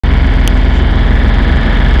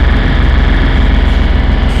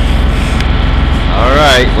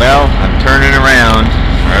Well, I'm turning around.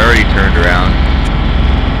 I already turned around.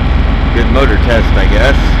 Good motor test, I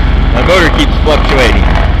guess. My motor keeps fluctuating.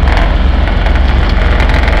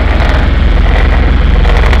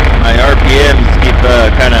 My RPMs keep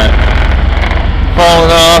kind of falling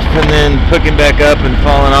off and then picking back up and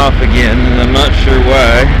falling off again, and I'm not sure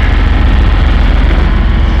why.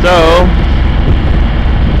 So,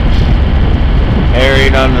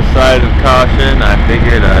 erring on the side of caution, I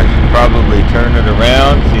figured I should probably turn it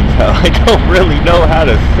around, since I don't really know how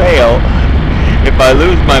to sail. If I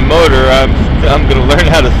lose my motor, I'm going to learn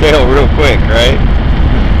how to sail real quick, right?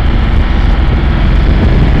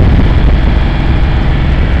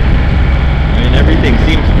 I mean, everything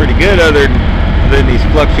seems pretty good other than these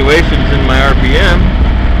fluctuations in my RPM.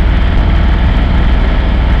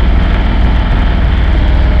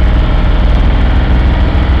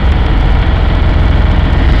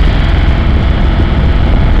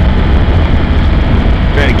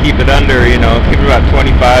 Keep it under, you know, keep it about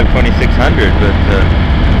 25, 2600, but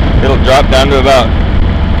it'll drop down to about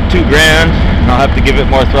 2 grand, and I'll have to give it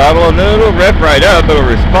more throttle, and then it'll rev right up, it'll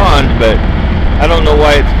respond, but I don't know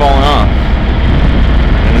why it's falling off,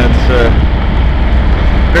 and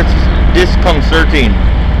that's disconcerting.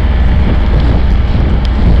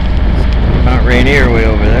 Mount Rainier way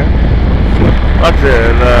over there. Lots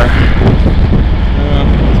of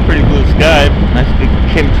it's pretty blue sky, nice big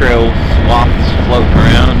chemtrail swaths floating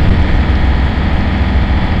around.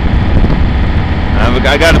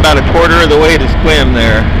 I got about a quarter of the way to Squim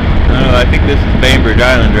there. I think this is Bainbridge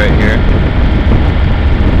Island right here.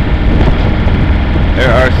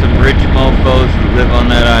 There are some rich mofos that live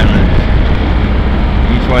on that island.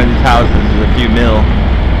 Each one of these houses is a few mil.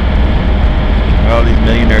 What are all these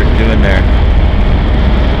millionaires doing there?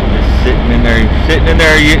 Just sitting in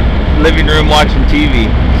their living room watching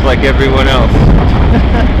TV, just like everyone else.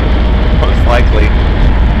 Most likely.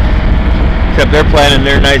 Except they're planning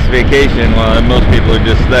their nice vacation, while most people are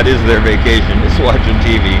just, that is their vacation, just watching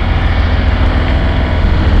TV.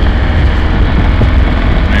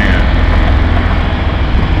 Man.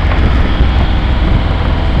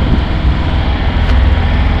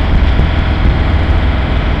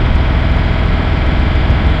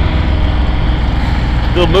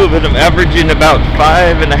 Still moving, I'm averaging about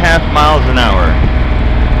 5.5 miles an hour.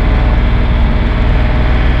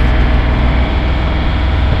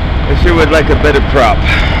 I sure would like a better prop.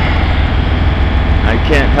 I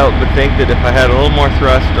can't help but think that if I had a little more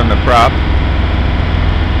thrust on the prop,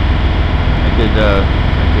 I could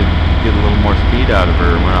get a little more speed out of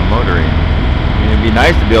her when I'm motoring. I mean, it'd be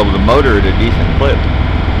nice to be able to motor at a decent clip.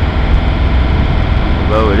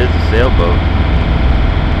 Although it is a sailboat.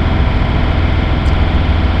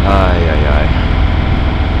 I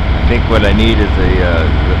think what I need is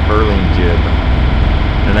the furling jib,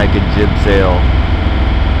 and I could jib sail.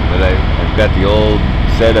 But I've got the old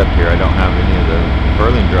setup here. I don't have any of the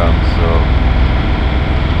furling drums, so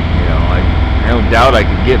you know, I don't doubt I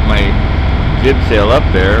could get my jib sail up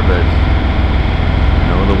there, but you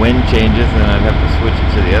know, the wind changes and I'd have to switch it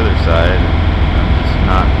to the other side. I'm just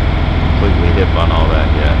not completely hip on all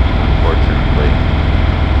that yet, unfortunately.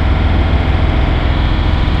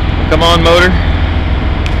 Come on, motor.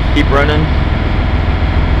 Keep running.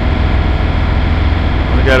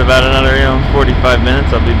 We got about another, 45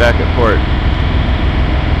 minutes. I'll be back at port.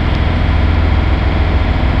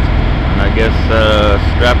 And I guess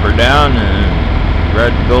strap her down and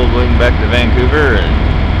ride the Goldwing back to Vancouver and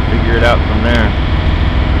figure it out from there.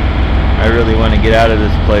 I really want to get out of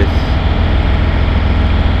this place.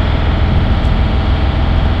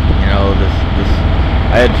 You know,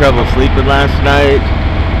 I had trouble sleeping last night.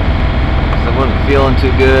 I wasn't feeling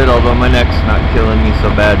too good, although my neck's not killing me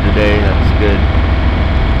so bad today. That's good.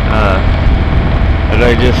 But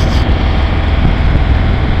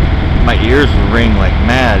my ears would ring like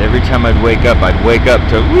mad. Every time I'd wake up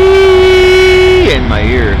to wee in my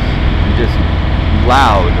ears. And just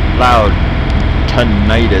loud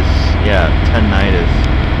tinnitus. Yeah, tinnitus.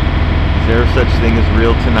 Is there such thing as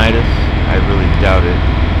real tinnitus? I really doubt it.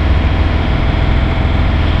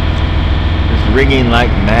 Just ringing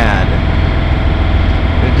like mad.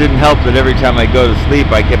 It didn't help that every time I go to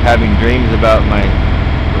sleep I kept having dreams about my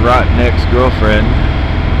rotten ex-girlfriend,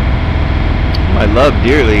 whom I love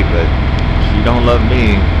dearly, but she don't love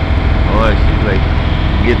me. Boy, she like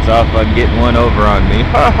gets off on getting one over on me.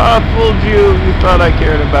 Ha ha, fooled you. You thought I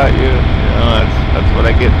cared about you. You know, that's what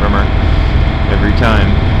I get from her every time.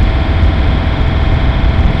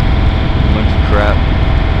 A bunch of crap.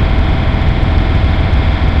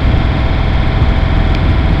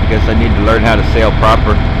 Guess I need to learn how to sail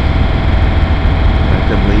proper. I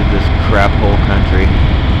can leave this crap hole country.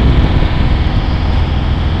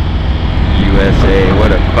 USA,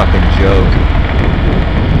 what a fucking joke.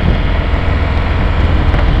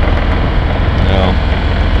 No.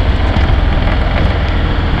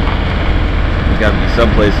 There's gotta be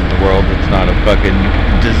some place in the world that's not a fucking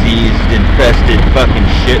diseased, infested fucking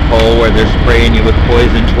shithole where they're spraying you with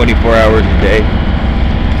poison 24 hours a day.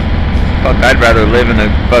 Fuck, I'd rather live in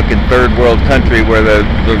a fucking third world country where the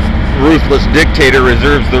ruthless dictator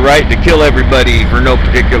reserves the right to kill everybody for no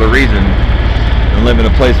particular reason than live in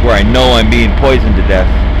a place where I know I'm being poisoned to death.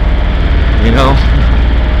 You know?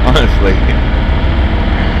 Honestly.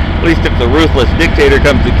 At least if the ruthless dictator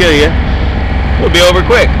comes to kill you, it'll be over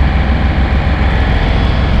quick.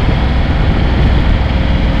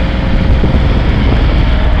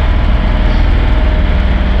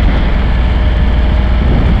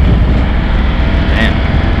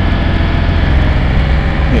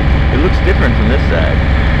 Different from this side.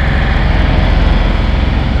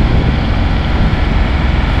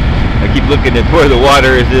 I keep looking at where the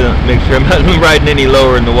water is to make sure I'm not riding any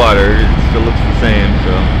lower in the water. It still looks the same,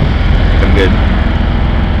 so I'm good.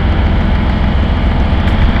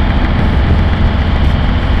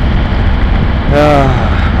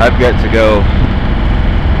 I've got to go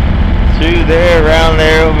through there, around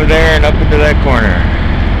there, over there, and up into that corner.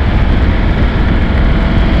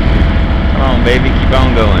 Come on, baby, keep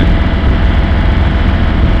on going.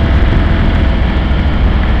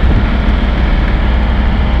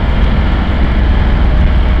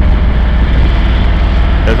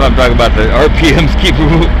 That's what I'm talking about, the RPMs keep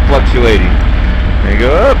fluctuating. They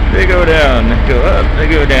go up, they go down, they go up, they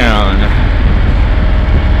go down.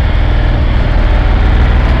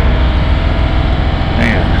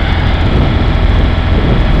 Man.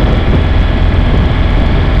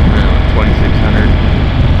 2600.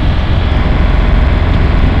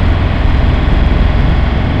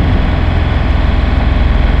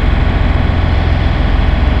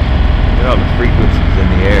 Look at all the frequencies in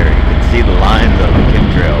the air. You can see the lines on the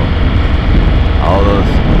chemtrail. All those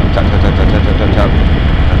chop, chop, chop, chop, chop, chop, chop, chop.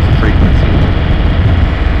 That's the frequency.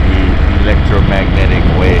 The electromagnetic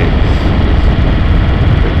waves.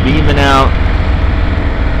 They're beaming out.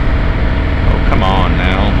 Oh, come on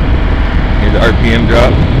now. Here's the RPM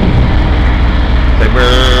drop. It's like,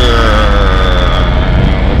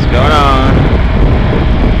 what's going on?